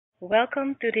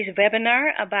Welcome to this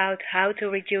webinar about how to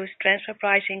reduce transfer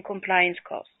pricing compliance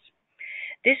costs.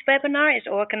 This webinar is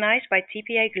organized by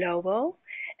TPA Global,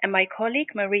 and my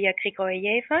colleague Maria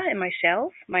Krikoyeva and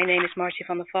myself, my name is Marcie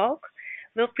van der Valk,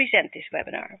 will present this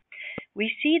webinar.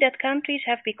 We see that countries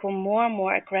have become more and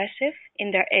more aggressive in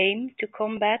their aim to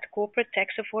combat corporate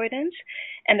tax avoidance,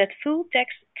 and that full tax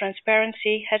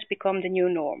transparency has become the new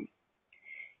norm.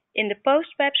 In the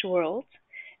post-BEPS world,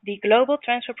 the global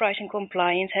transfer pricing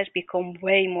compliance has become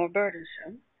way more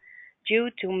burdensome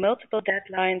due to multiple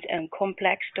deadlines and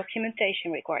complex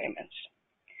documentation requirements.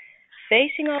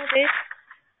 Facing all this,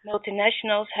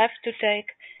 multinationals have to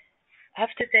take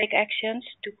actions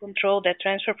to control their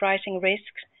transfer pricing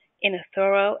risks in a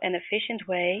thorough and efficient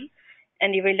way,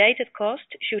 and the related cost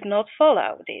should not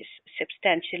follow this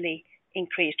substantially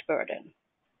increased burden.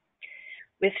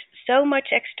 With so much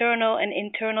external and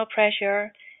internal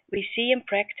pressure, we see in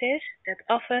practice that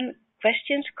often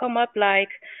questions come up like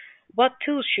what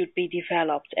tools should be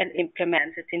developed and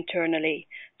implemented internally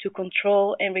to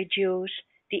control and reduce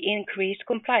the increased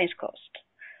compliance cost,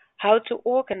 how to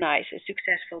organize a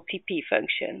successful TP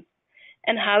function,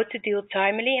 and how to deal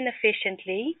timely and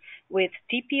efficiently with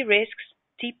TP risks,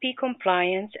 TP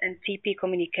compliance, and TP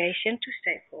communication to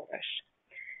stakeholders.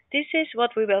 This is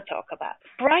what we will talk about.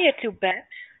 Prior to BEPS,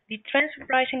 the transfer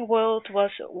pricing world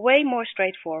was way more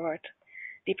straightforward.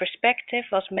 The perspective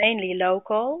was mainly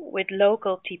local, with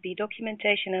local TP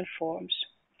documentation and forms.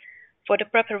 For the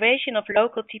preparation of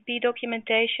local TP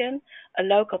documentation, a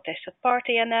local tested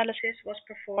party analysis was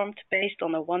performed based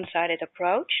on a one-sided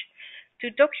approach to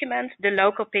document the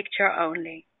local picture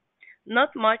only.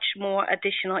 Not much more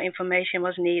additional information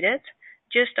was needed,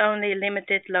 just only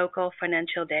limited local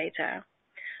financial data.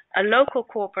 A local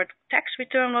corporate tax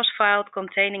return was filed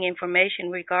containing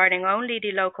information regarding only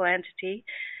the local entity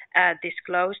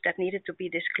that needed to be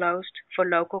disclosed for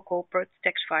local corporate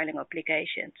tax filing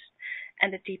obligations,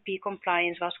 and the TP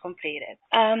compliance was completed.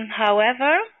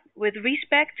 However, with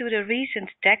respect to the recent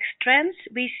tax trends,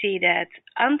 we see that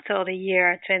until the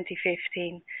year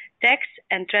 2015, tax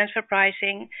and transfer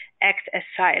pricing act as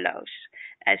silos,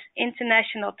 as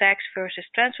international tax versus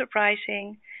transfer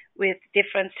pricing, with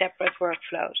different separate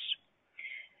workflows.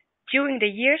 During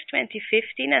the years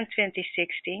 2015 and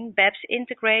 2016, BEPS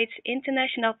integrates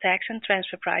international tax and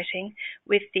transfer pricing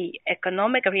with the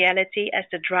economic reality as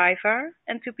the driver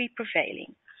and to be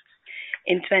prevailing.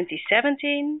 In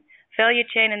 2017, value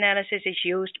chain analysis is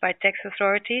used by tax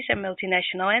authorities and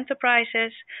multinational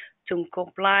enterprises to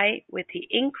comply with the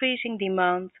increasing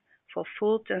demand for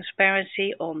full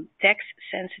transparency on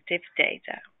tax-sensitive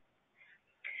data.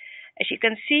 As you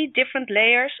can see, different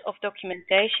layers of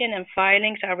documentation and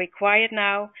filings are required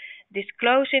now,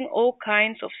 disclosing all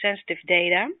kinds of sensitive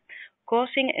data,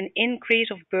 causing an increase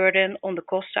of burden on the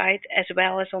cost side as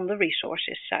well as on the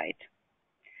resources side.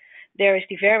 There is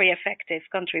the very effective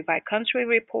country-by-country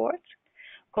report,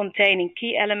 containing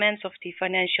key elements of the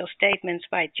financial statements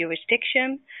by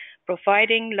jurisdiction,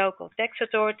 providing local tax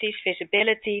authorities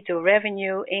visibility to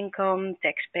revenue, income,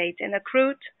 tax paid and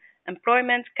accrued,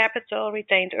 employment, capital,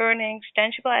 retained earnings,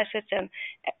 tangible assets and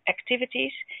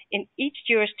activities in each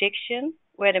jurisdiction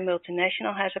where the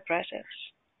multinational has a presence.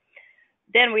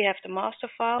 Then we have the master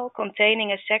file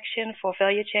containing a section for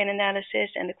value chain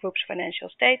analysis and the group's financial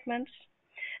statements.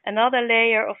 Another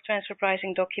layer of transfer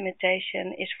pricing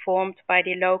documentation is formed by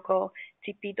the local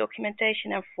TP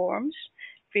documentation and forms,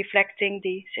 reflecting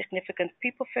the significant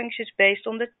people functions based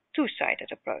on the two-sided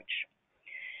approach.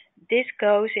 This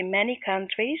goes in many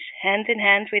countries hand in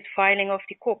hand with filing of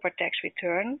the corporate tax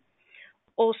return,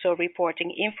 also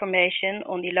reporting information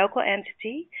on the local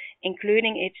entity,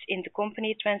 including its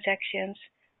intercompany transactions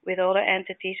with other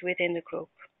entities within the group.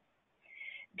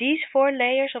 These four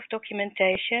layers of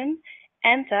documentation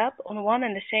end up on one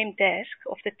and the same desk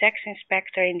of the tax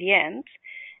inspector in the end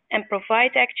and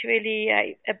provide actually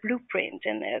a blueprint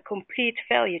and a complete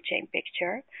value chain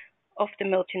picture of the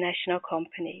multinational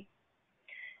company.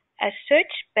 As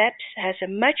such, BEPS has a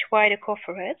much wider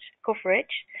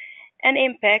coverage and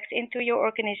impact into your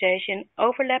organization,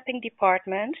 overlapping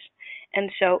departments, and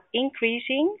so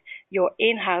increasing your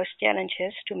in-house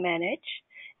challenges to manage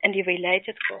and the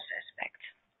related cost aspect.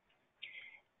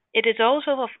 It is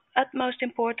also of utmost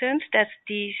importance that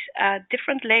these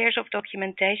different layers of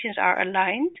documentations are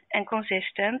aligned and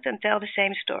consistent and tell the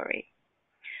same story.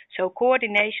 So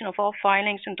coordination of all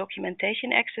filings and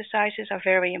documentation exercises are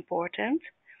very important.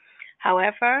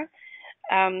 However,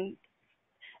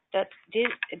 that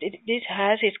this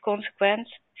has its consequence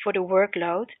for the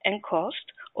workload and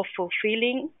cost of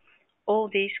fulfilling all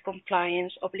these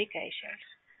compliance obligations.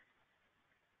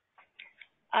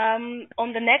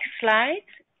 On the next slide,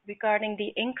 regarding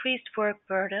the increased work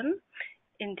burden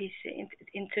in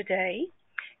today,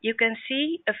 you can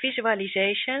see a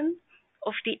visualization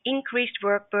of the increased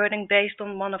work burden based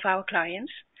on one of our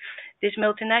clients. This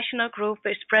multinational group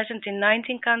is present in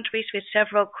 19 countries with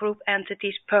several group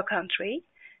entities per country,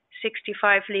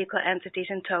 65 legal entities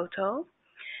in total.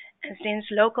 And since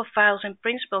local files in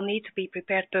principle need to be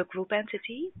prepared per group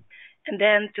entity, and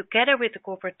then together with the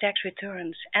corporate tax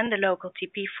returns and the local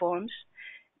TP forms,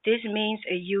 this means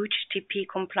a huge TP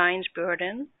compliance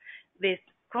burden with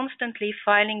constantly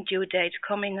filing due dates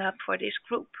coming up for this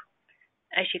group,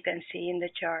 as you can see in the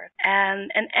chart.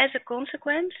 And as a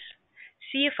consequence,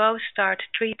 CFOs start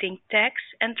treating tax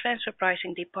and transfer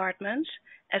pricing departments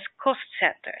as cost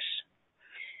centers.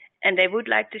 And they would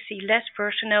like to see less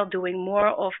personnel doing more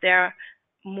of their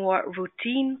more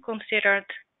routine considered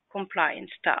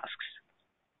compliance tasks.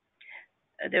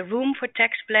 The room for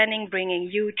tax planning bringing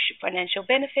huge financial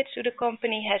benefits to the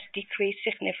company has decreased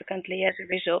significantly as a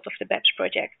result of the BEPS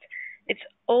project. It's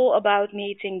all about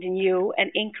meeting the new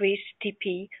and increased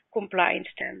TP compliance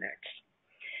standards.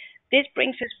 This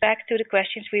brings us back to the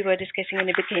questions we were discussing in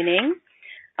the beginning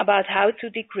about how to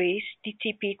decrease the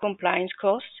TP compliance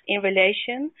costs in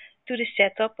relation to the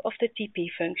setup of the TP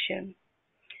function.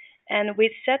 And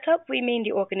with setup, we mean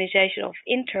the organization of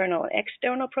internal and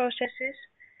external processes,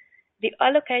 the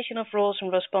allocation of roles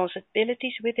and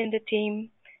responsibilities within the team,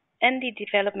 and the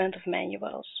development of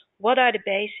manuals. What are the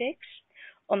basics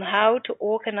on how to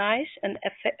organize an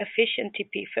efficient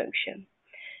TP function?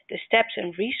 The steps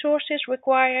and resources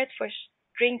required for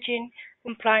stringent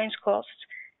compliance costs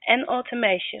and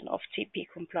automation of TP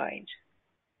compliance.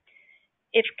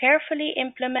 If carefully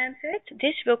implemented,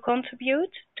 this will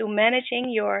contribute to managing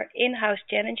your in-house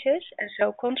challenges and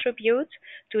so contribute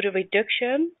to the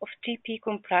reduction of TP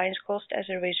compliance costs as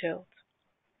a result.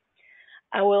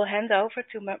 I will hand over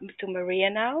to Maria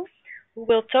now, who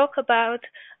will talk about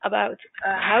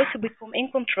how to become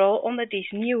in control under these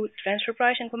new transfer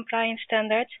pricing compliance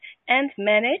standards and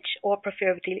manage or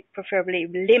preferably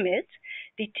limit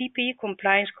the TP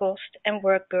compliance cost and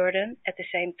work burden at the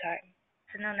same time.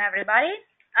 Good afternoon, everybody.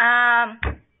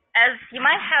 As you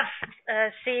might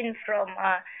have seen from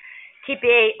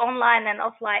TPA online and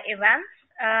offline events,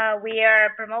 we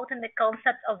are promoting the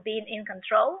concept of being in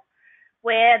control,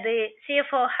 where the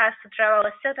CFO has to travel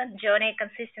a certain journey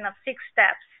consisting of 6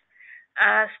 steps,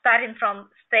 starting from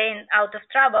staying out of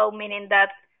trouble, meaning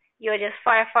that you're just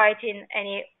firefighting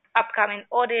any upcoming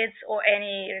audits or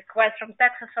any requests from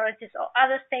tax authorities or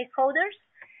other stakeholders,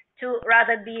 to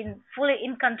rather being fully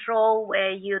in control, where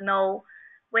you know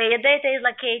where your data is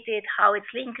located, how it's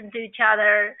linking to each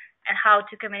other, and how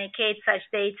to communicate such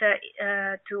data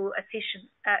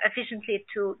efficiently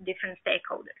to different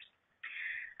stakeholders.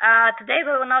 Today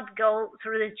we will not go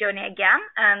through this journey again,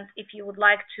 and if you would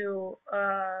like to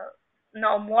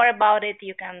know more about it,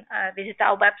 you can visit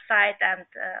our website and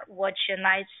watch a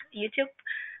nice YouTube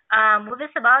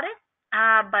movies about it.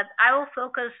 But I will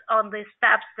focus on the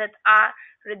steps that are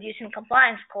reducing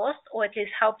compliance costs, or at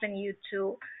least helping you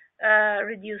to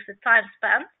reduce the time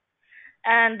spent.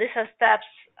 And these are steps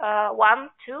 1,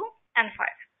 2, and 5.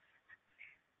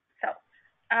 So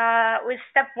with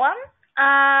step 1,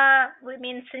 we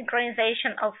mean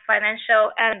synchronization of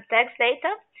financial and tax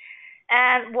data.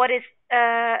 And what is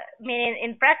meaning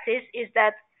in practice is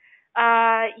that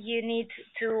you need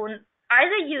to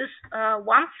either use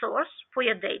one source for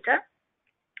your data,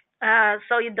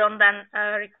 so you don't then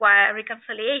require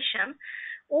reconciliation,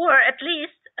 or at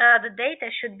least the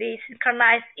data should be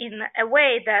synchronized in a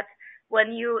way that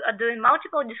when you are doing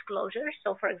multiple disclosures,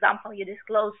 so for example, you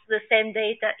disclose the same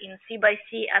data in C by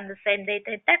C and the same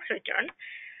data in tax return,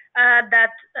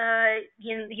 that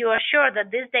you are sure that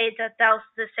this data tells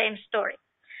the same story.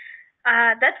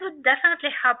 That would definitely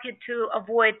help you to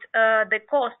avoid the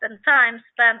cost and time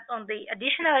spent on the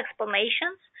additional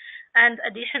explanations and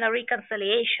additional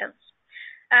reconciliations,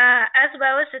 as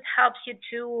well as it helps you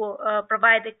to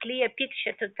provide a clear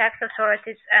picture to tax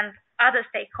authorities and other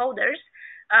stakeholders,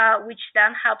 which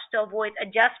then helps to avoid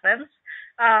adjustments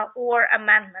or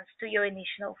amendments to your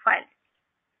initial filing.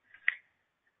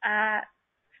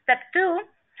 Step 2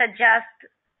 suggests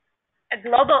a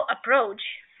global approach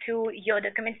to your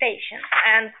documentation,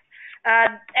 and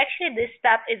actually this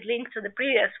step is linked to the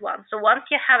previous one. So once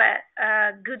you have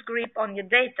a good grip on your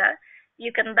data,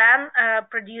 you can then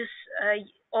produce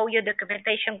all your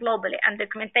documentation globally, and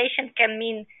documentation can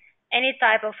mean any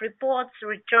type of reports,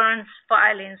 returns,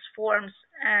 filings, forms,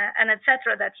 and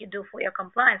etc. that you do for your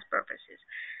compliance purposes.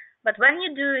 But when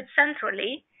you do it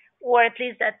centrally, or at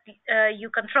least that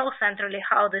you control centrally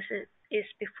how this is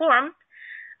performed,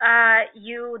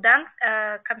 You then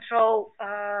control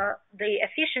the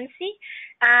efficiency,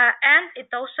 and it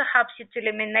also helps you to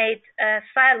eliminate a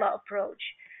silo approach,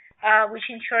 which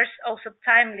ensures also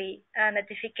timely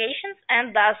notifications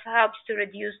and thus helps to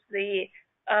reduce the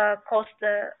cost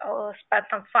spent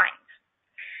on fines.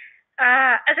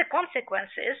 As a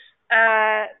consequences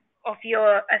of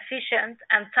your efficient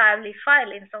and timely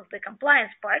filings of the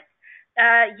compliance part,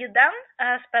 you then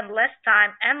spend less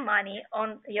time and money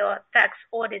on your tax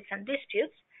audits and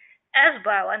disputes, as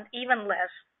well, and even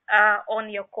less on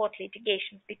your court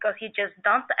litigations, because you just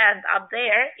don't end up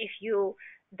there if you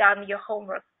done your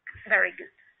homework very good.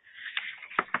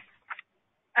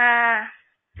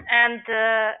 And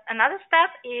another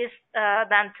step is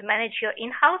then to manage your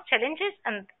in-house challenges,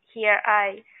 and here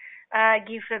I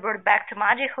give the word back to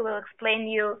Maji, who will explain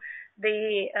you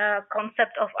the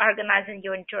concept of organizing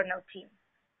your internal team.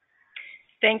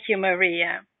 Thank you,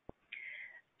 Maria.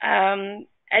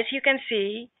 As you can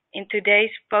see, in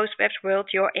today's post-web world,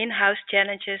 your in-house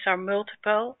challenges are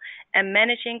multiple, and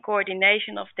managing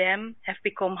coordination of them have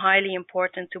become highly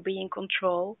important to be in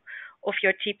control of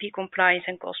your TP compliance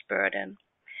and cost burden.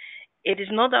 It is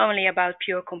not only about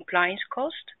pure compliance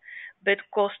cost, but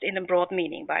cost in a broad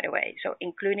meaning, by the way, so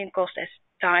including cost as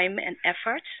time and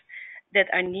efforts that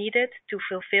are needed to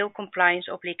fulfill compliance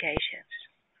obligations.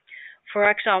 For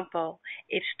example,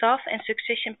 if staff and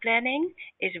succession planning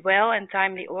is well and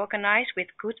timely organized with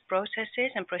good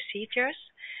processes and procedures,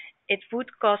 it would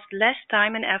cost less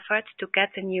time and effort to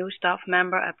get the new staff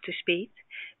member up to speed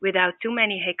without too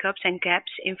many hiccups and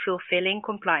gaps in fulfilling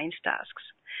compliance tasks,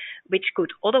 which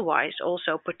could otherwise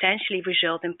also potentially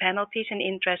result in penalties and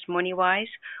interest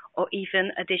money-wise or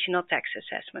even additional tax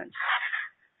assessments.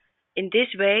 In this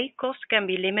way, costs can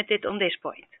be limited on this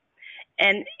point,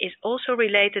 and is also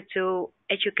related to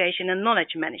education and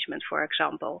knowledge management, for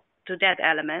example, to that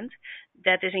element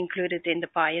that is included in the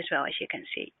pie as well, as you can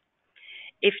see.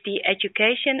 If the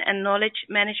education and knowledge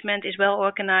management is well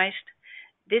organized,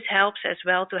 this helps as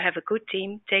well to have a good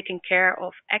team taking care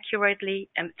of accurately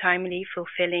and timely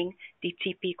fulfilling the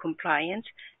TP compliance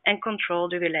and control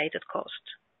the related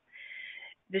costs.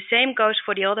 The same goes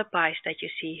for the other pies that you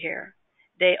see here.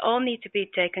 They all need to be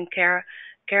taken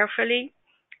carefully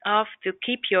of to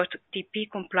keep your TP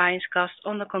compliance costs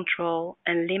under control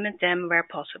and limit them where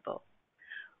possible.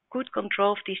 Good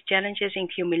control of these challenges in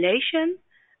accumulation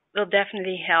will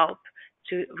definitely help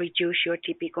to reduce your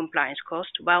TP compliance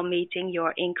cost while meeting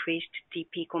your increased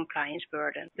TP compliance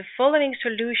burden. The following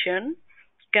solution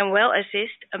can well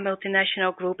assist a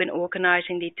multinational group in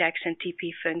organizing the tax and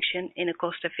TP function in a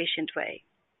cost-efficient way.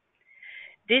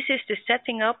 This is the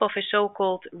setting up of a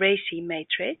so-called RACI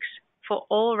matrix for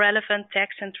all relevant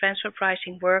tax and transfer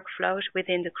pricing workflows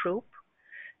within the group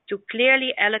to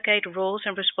clearly allocate roles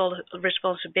and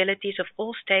responsibilities of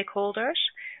all stakeholders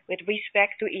with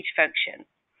respect to each function.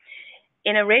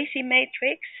 In a RACI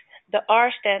matrix, the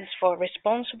R stands for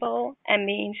responsible and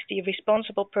means the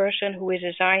responsible person who is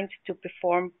assigned to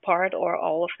perform part or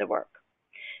all of the work.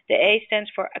 The A stands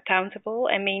for accountable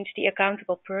and means the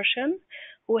accountable person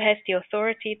who has the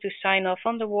authority to sign off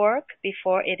on the work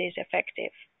before it is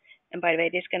effective. And by the way,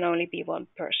 this can only be one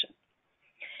person.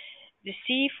 The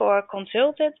C for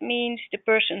consultant means the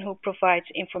person who provides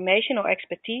information or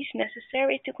expertise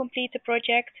necessary to complete the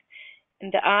project.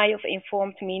 And the I of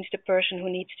informed means the person who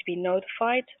needs to be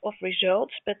notified of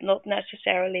results but not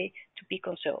necessarily to be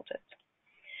consulted.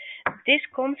 This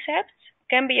concept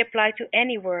can be applied to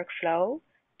any workflow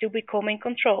to become in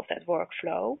control of that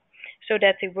workflow so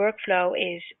that the workflow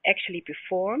is actually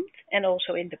performed and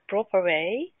also in the proper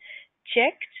way,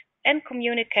 checked and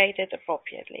communicated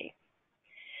appropriately.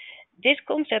 This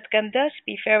concept can thus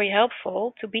be very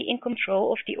helpful to be in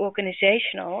control of the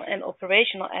organizational and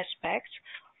operational aspects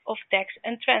of tax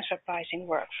and transfer pricing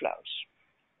workflows.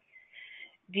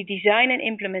 The design and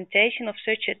implementation of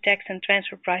such a tax and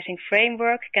transfer pricing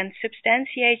framework can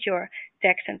substantiate your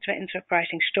tax and transfer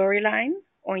pricing storyline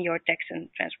on your tax and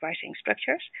transfer pricing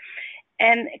structures,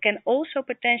 and can also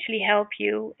potentially help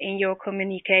you in your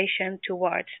communication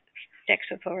towards tax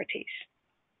authorities.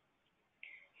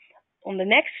 On the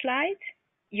next slide,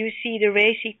 you see the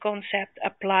RACI concept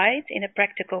applied in a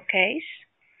practical case,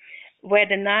 where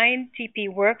the 9 TP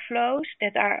workflows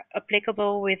that are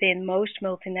applicable within most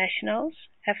multinationals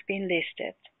have been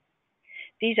listed.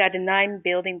 These are the 9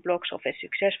 building blocks of a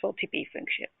successful TP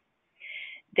function.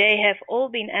 They have all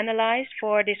been analyzed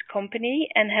for this company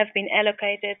and have been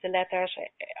allocated the letters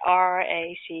R,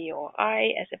 A, C, or I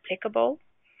as applicable.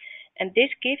 And this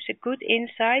gives a good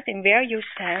insight in where you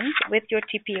stand with your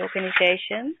TP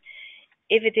organization,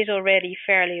 if it is already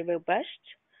fairly robust,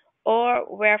 or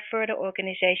where further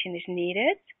organization is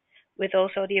needed, with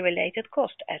also the related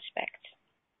cost aspect.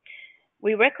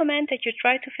 We recommend that you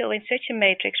try to fill in such a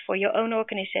matrix for your own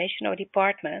organization or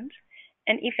department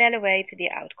and evaluate the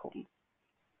outcome.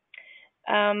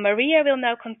 Maria will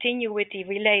now continue with the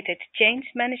related change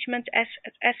management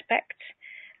aspects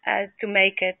to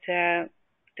make it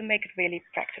really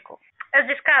practical. As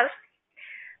discussed,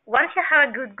 once you have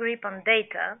a good grip on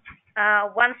data,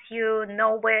 once you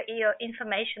know where your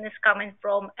information is coming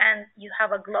from and you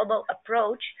have a global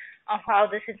approach on how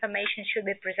this information should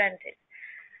be presented,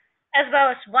 as well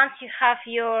as once you have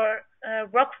your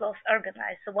workflows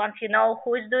organized, so once you know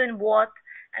who is doing what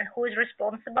and who is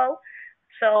responsible,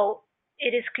 so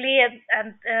it is clear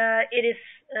and it is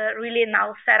really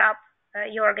now set up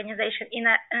your organization in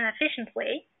an efficient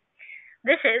way.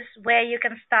 This is where you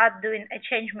can start doing a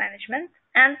change management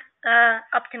and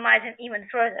optimizing even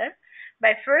further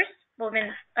by first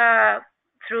moving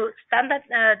through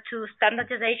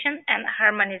standardization and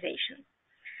harmonization.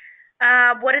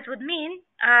 What it would mean,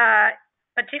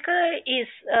 particularly, is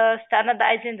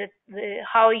standardizing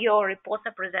how your reports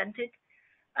are presented.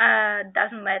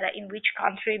 Doesn't matter in which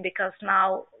country, because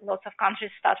now lots of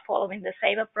countries start following the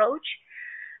same approach.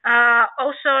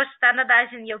 Also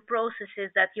standardizing your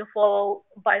processes that you follow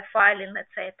by filing,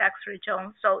 let's say, a tax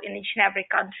return. So in each and every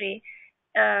country,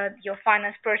 your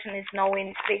finance person is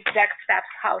knowing the exact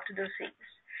steps how to do things.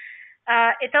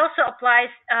 It also applies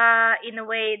in a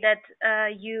way that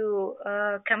you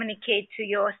communicate to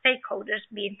your stakeholders,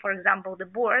 being, for example, the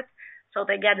board, so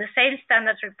they get the same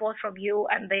standard report from you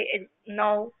and they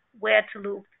know where to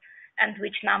look and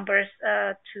which numbers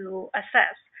to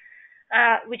assess,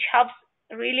 which helps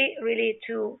really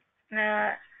to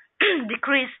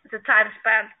decrease the time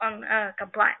spent on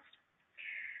compliance.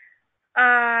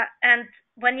 And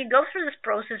when you go through this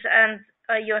process and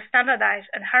you're standardized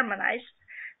and harmonized,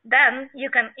 then you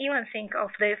can even think of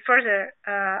the further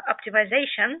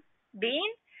optimization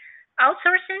being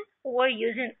outsourcing or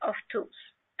using of tools.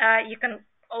 You can,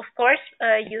 of course,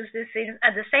 use these things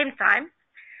at the same time,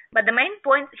 but the main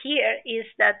point here is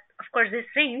that, of course, these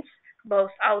things, both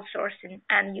outsourcing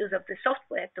and use of the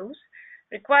software tools,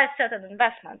 require certain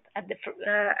investment at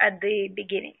the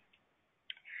beginning.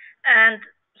 And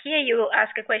here you will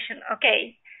ask a question,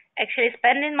 okay, actually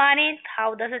spending money,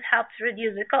 how does it help to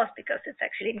reduce the cost? Because it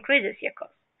actually increases your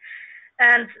cost.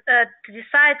 And to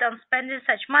decide on spending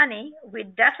such money, we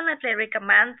definitely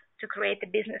recommend to create a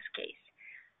business case,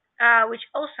 which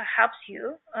also helps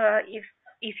you,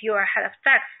 if you are head of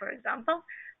tax, for example,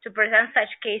 to present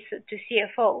such case to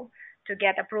CFO to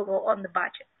get approval on the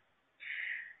budget.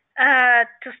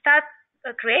 To start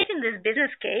creating this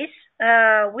business case,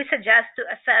 we suggest to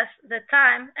assess the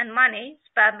time and money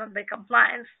spent on the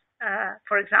compliance,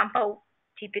 for example,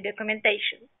 TP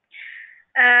documentation.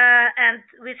 And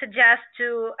we suggest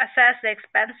to assess the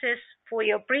expenses for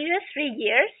your previous 3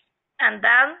 years, and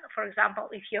then, for example,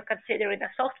 if you're considering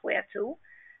a software tool,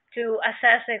 to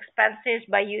assess the expenses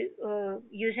by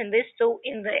using this tool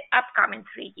in the upcoming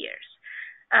 3 years,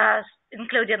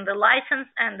 including the license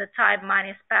and the time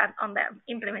money spent on the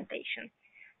implementation.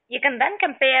 You can then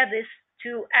compare these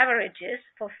two averages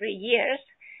for 3 years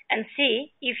and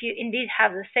see if you indeed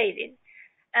have the saving.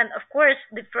 And of course,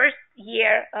 the first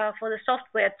year for the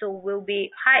software tool will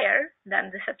be higher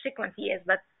than the subsequent years,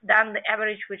 but then the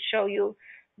average would show you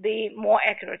the more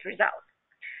accurate result.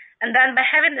 And then by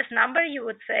having this number, you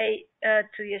would say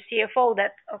to your CFO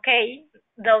that, okay,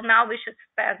 though now we should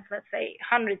spend, let's say,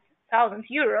 100,000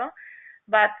 euro,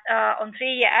 but on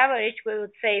 3-year average, we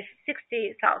would save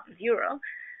 60,000 euro.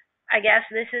 I guess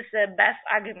this is the best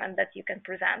argument that you can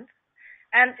present.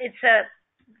 And it's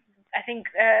I think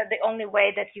the only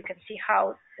way that you can see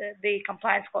how the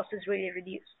compliance cost is really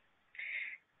reduced.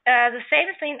 The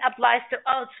same thing applies to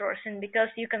outsourcing, because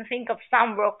you can think of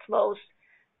some workflows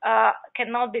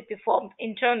cannot be performed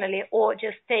internally or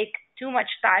just take too much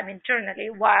time internally,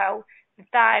 while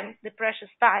the precious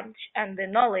time and the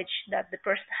knowledge that the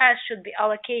person has should be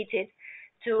allocated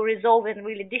to resolving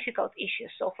really difficult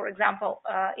issues. So, for example,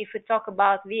 if we talk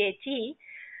about VAT,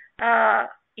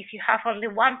 if you have only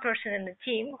one person in the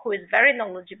team who is very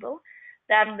knowledgeable,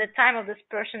 then the time of this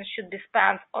person should be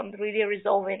spent on really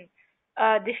resolving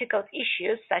difficult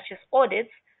issues such as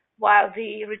audits, while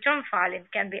the return filing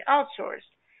can be outsourced,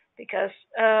 because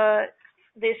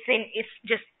this thing is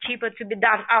just cheaper to be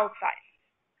done outside.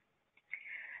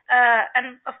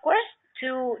 And of course,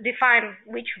 to define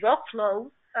which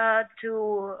workflow to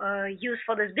use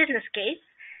for this business case,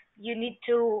 you need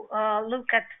to look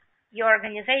at your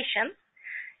organization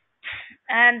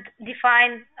and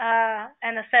define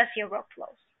and assess your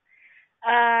workflows.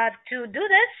 To do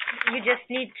this, you just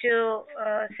need to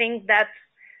think that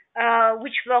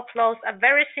which workflows are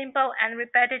very simple and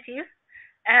repetitive,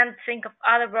 and think of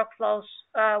other workflows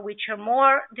which are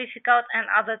more difficult and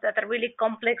others that are really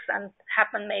complex and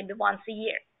happen maybe once a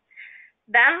year.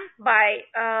 Then, by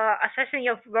assessing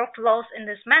your workflows in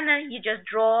this manner, you just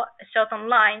draw a certain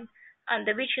line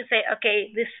under which you say,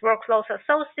 okay, these workflows are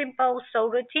so simple, so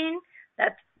routine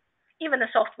that even a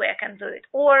software can do it,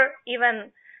 or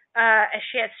even a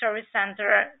shared service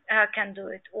center can do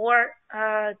it, or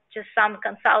just some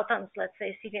consultants, let's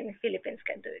say, sitting in the Philippines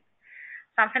can do it,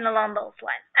 something along those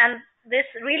lines. And this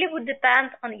really would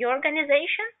depend on your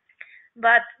organization,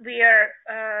 but we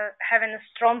are having a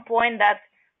strong point that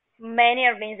many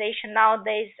organizations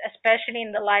nowadays, especially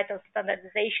in the light of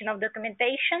standardization of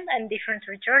documentation and different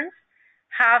returns,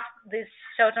 have these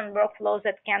certain workflows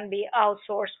that can be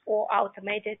outsourced or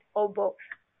automated or both.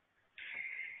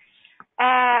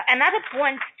 Another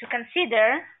point to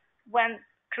consider when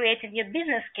creating your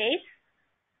business case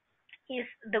is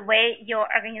the way your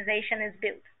organization is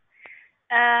built.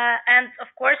 And of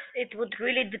course, it would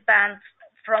really depend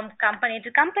from company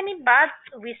to company,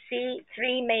 but we see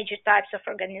three major types of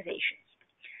organizations.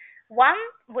 One,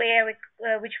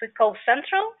 which we call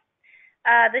central.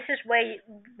 This is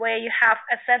where you have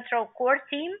a central core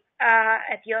team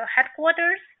at your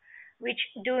headquarters, which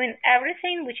doing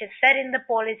everything, which is setting the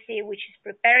policy, which is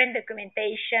preparing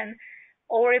documentation,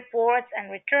 all reports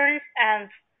and returns, and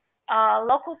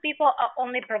local people are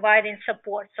only providing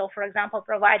support. So, for example,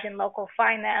 providing local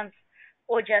finance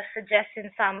or just suggesting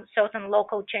some certain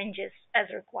local changes as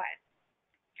required.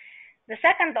 The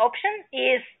second option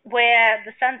is where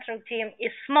the central team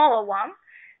is smaller one,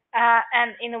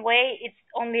 and in a way it's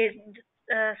only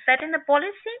setting the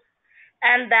policy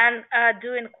and then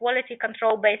doing quality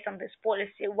control based on this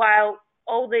policy, while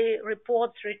all the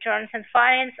reports, returns, and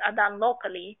fines are done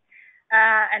locally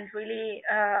and really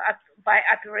by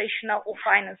operational or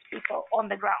finance people on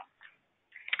the ground.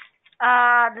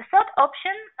 The third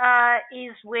option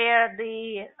is where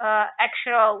the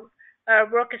actual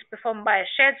work is performed by a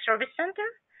shared service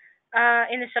center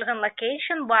in a certain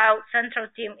location, while central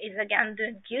team is again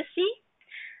doing QC,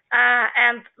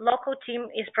 and local team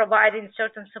is providing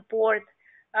certain support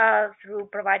through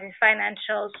providing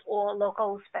financials or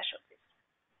local specialties.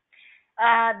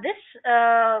 These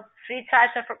three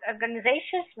types of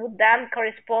organizations would then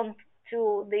correspond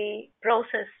to the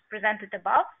process presented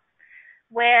above,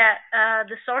 where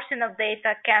the sourcing of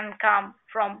data can come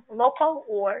from local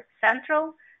or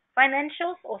central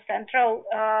financials or central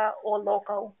or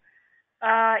local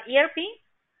ERP.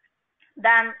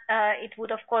 Then it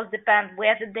would, of course, depend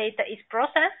where the data is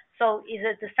processed. So is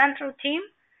it the central team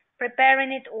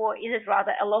preparing it, or is it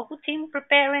rather a local team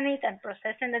preparing it and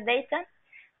processing the data?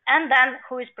 And then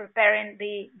who is preparing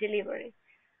the delivery,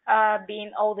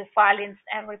 being all the filings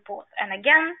and reports. And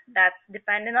again, that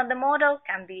depending on the model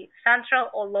can be central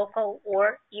or local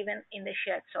or even in the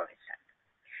shared service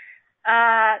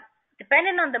center.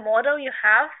 Depending on the model you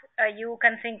have, you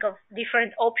can think of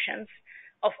different options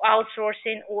of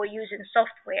outsourcing or using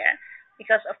software,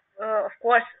 because of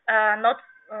course not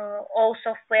all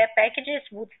software packages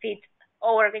would fit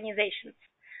all organizations.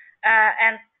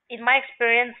 And in my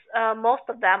experience, most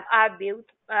of them are built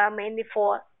mainly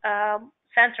for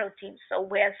central teams, so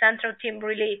where central team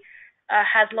really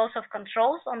has lots of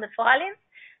controls on the filing,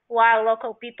 while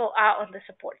local people are on the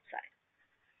support side.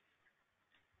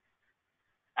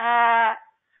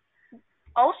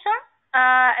 Also,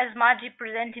 as Margie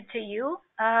presented to you,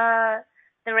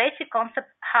 the RACI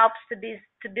concept helps to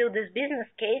build this business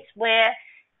case where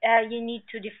you need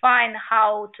to define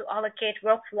how to allocate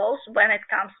workflows when it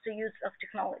comes to use of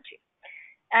technology.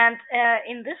 And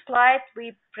in this slide,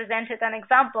 we presented an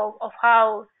example of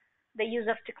how the use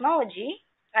of technology,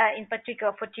 in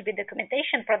particular for TB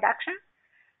documentation production,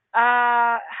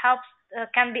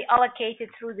 can be allocated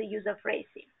through the use of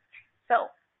RACI. So,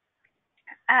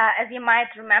 as you might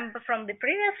remember from the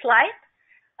previous slide,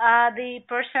 the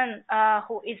person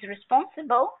who is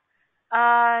responsible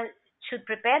should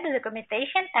prepare the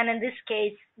documentation, and in this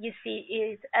case, you see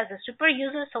it as a super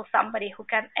user, so somebody who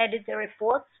can edit the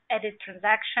reports, edit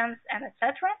transactions, and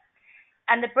etc.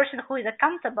 And the person who is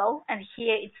accountable, and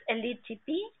here it's a lead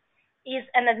TP, is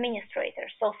an administrator,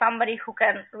 so somebody who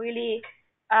can really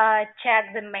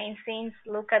check the main things,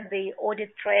 look at the audit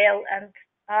trail, and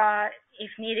if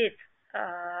needed,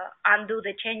 undo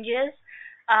the changes.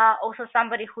 Also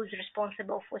somebody who's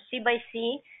responsible for C by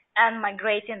C and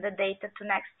migrating the data to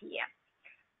next year.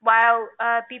 While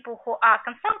people who are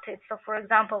consulted, so for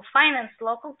example, finance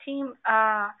local team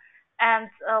and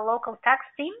local tax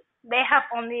team, they have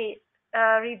only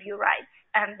review rights,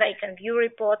 and they can view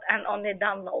report and only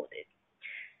download it.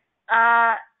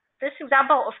 This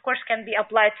example, of course, can be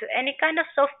applied to any kind of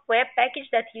software package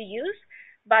that you use,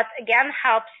 but again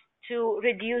helps to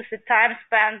reduce the time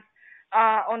spent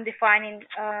on defining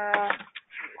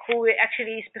who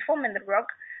actually is performing the work,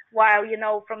 while you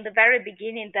know from the very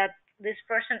beginning that this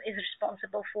person is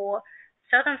responsible for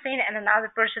certain thing and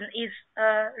another person is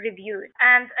reviewing.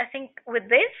 And I think with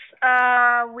this,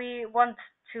 we want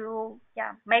to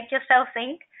make yourself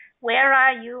think, where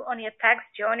are you on your tax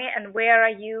journey and where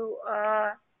are you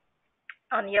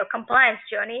on your compliance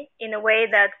journey, in a way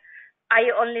that are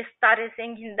you only started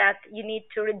thinking that you need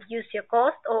to reduce your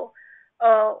cost, or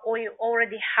you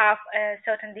already have a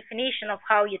certain definition of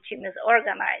how your team is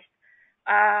organized?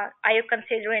 Are you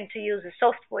considering to use a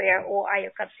software, or are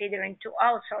you considering to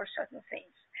outsource certain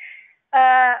things?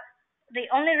 The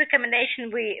only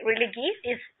recommendation we really give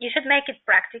is you should make it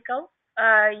practical.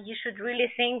 You should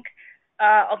really think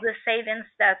of the savings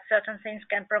that certain things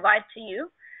can provide to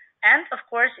you. And of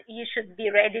course, you should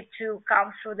be ready to come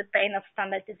through the pain of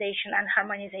standardization and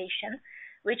harmonization,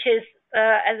 which is,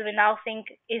 as we now think,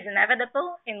 is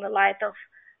inevitable in the light of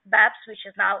BEPS, which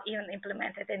is now even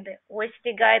implemented in the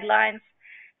OECD guidelines,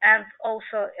 and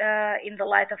also in the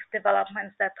light of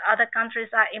developments that other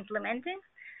countries are implementing.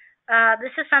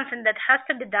 This is something that has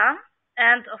to be done.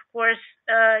 And of course,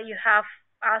 you have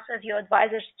us as your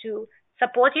advisors to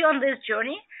support you on this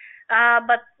journey.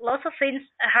 But lots of things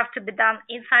have to be done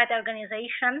inside the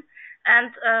organization,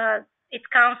 and it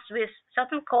comes with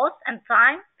certain costs and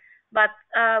time. But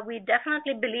we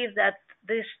definitely believe that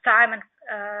this time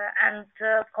and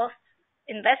costs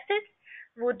invested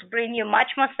would bring you much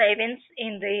more savings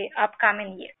in the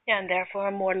upcoming year. Yeah, and therefore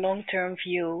a more long-term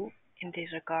view in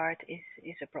this regard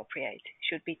is appropriate,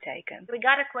 should be taken. We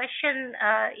got a question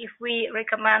if we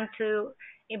recommend to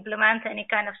implement any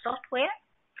kind of software.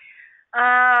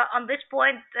 On this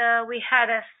point, we had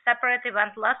a separate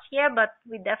event last year, but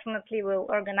we definitely will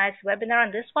organize a webinar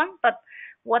on this one. But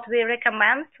what we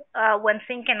recommend when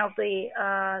thinking of the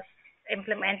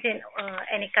implementing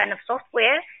any kind of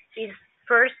software is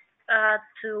first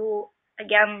to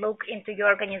again look into your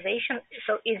organization.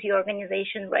 So is your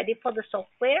organization ready for the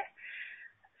software?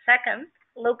 Second,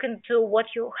 look into what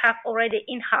you have already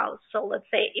in-house. So let's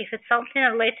say if it's something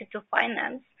related to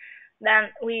finance,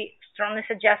 then we strongly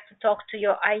suggest to talk to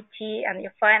your IT and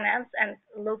your finance and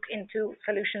look into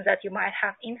solutions that you might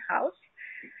have in-house.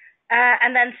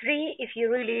 And then three, if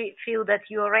you really feel that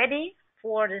you're ready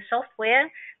for the software,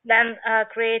 then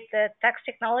create a tax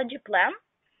technology plan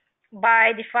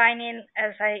by defining,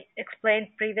 as I explained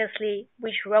previously,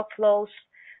 which workflows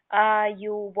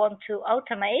you want to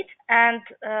automate, and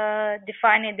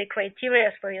defining the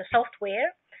criteria for your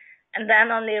software, and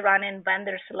then only running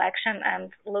vendor selection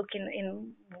and looking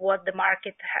in what the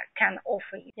market can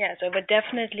offer you. Yeah, so but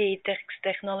definitely tax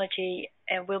technology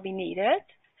will be needed,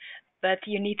 but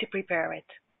you need to prepare it.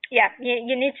 Yeah,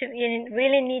 you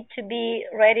really need to be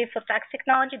ready for tax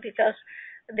technology, because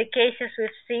the cases we've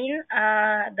seen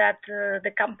that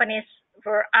the companies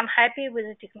were unhappy with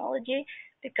the technology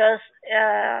because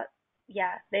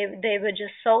they were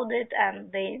just sold it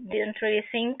and they didn't really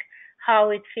think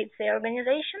how it fits their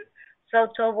organization. So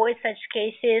to avoid such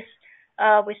cases,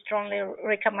 we strongly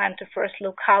recommend to first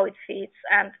look how it fits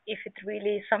and if it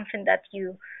really is something that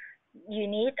you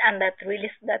need, and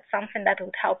that's something that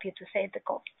would help you to save the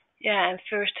cost. Yeah, and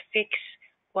first fix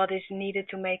what is needed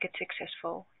to make it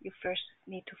successful. You first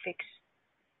need to fix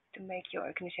to make your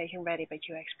organization ready, but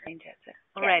you explained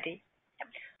that already.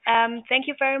 Yeah. Thank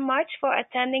you very much for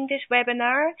attending this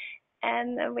webinar,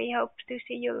 and we hope to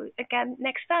see you again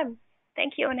next time.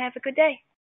 Thank you and have a good day.